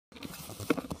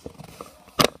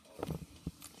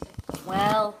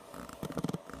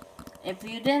If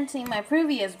you didn't see my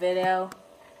previous video,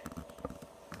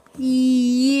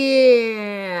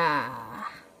 yeah.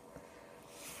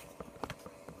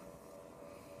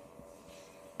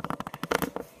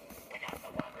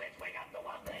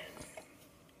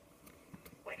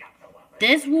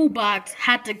 this Woo Box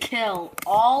had to kill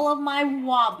all of my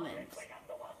Woblins.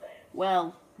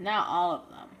 Well, not all of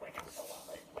them.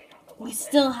 We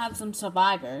still have some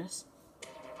survivors.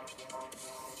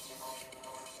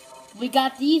 We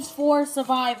got these 4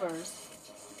 survivors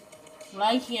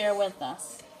right here with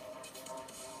us.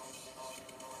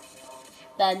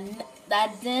 That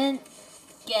didn't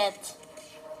get,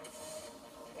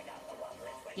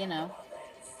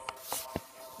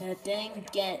 that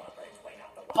didn't get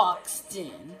boxed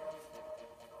in.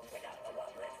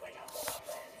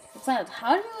 Besides,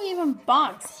 how do you even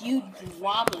box huge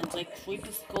Woblins like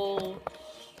Creepy Skull,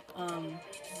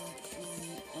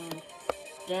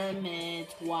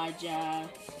 Dermot, Waja,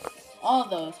 all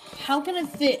those? How can it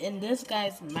fit in this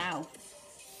guy's mouth?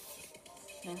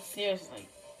 No, seriously.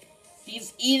 He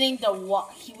was eating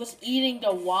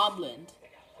the Woblin.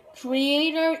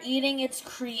 Creator eating its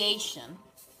creation.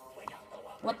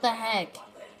 What the heck?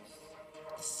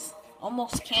 It's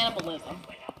almost cannibalism.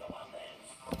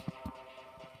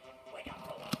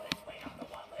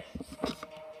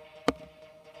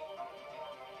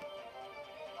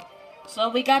 So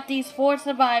we got these 4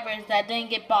 survivors that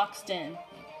didn't get boxed in.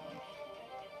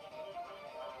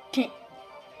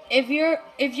 If your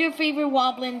favorite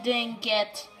Woblin didn't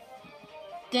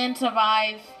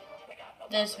survive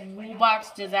this Woo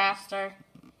Box disaster,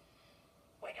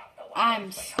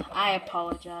 I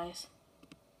apologize.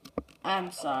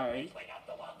 I'm sorry.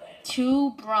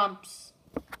 2 Brumps,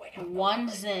 1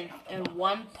 Zinth, and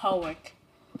 1 Poick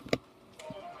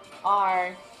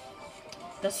are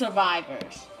the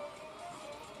survivors.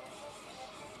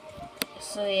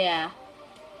 So yeah,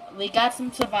 we got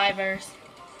some survivors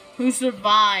who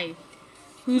survived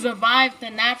the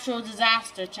natural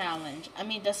disaster challenge. I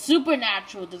mean the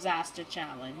supernatural disaster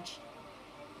challenge.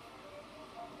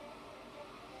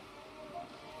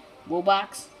 Woo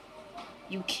Box,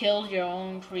 you killed your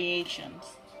own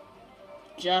creations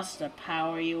just to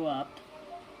power you up.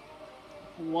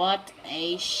 What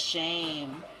a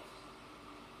shame.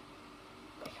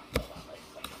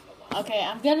 Okay,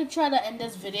 I'm gonna try to end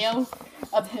this video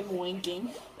of him winking.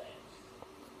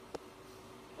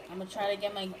 I'm gonna try to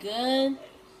get my good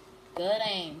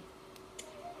aim.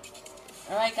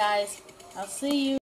 Alright guys, I'll see you.